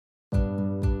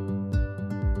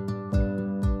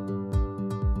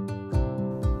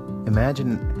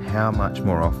imagine how much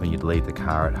more often you'd leave the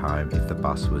car at home if the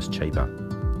bus was cheaper.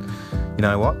 You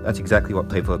know what? That's exactly what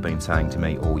people have been saying to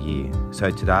me all year.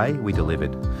 So today we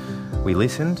delivered. We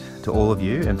listened to all of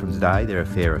you, and from today there are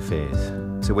fairer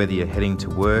fares. So whether you're heading to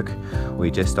work or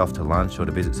you're just off to lunch or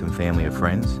to visit some family or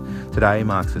friends, today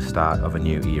marks the start of a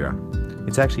new era.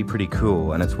 It's actually pretty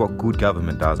cool, and it's what good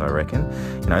government does, I reckon.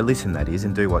 Listen, that is,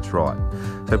 and do what's right.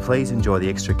 So please enjoy the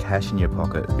extra cash in your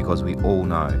pocket, because we all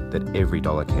know that every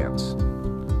dollar counts.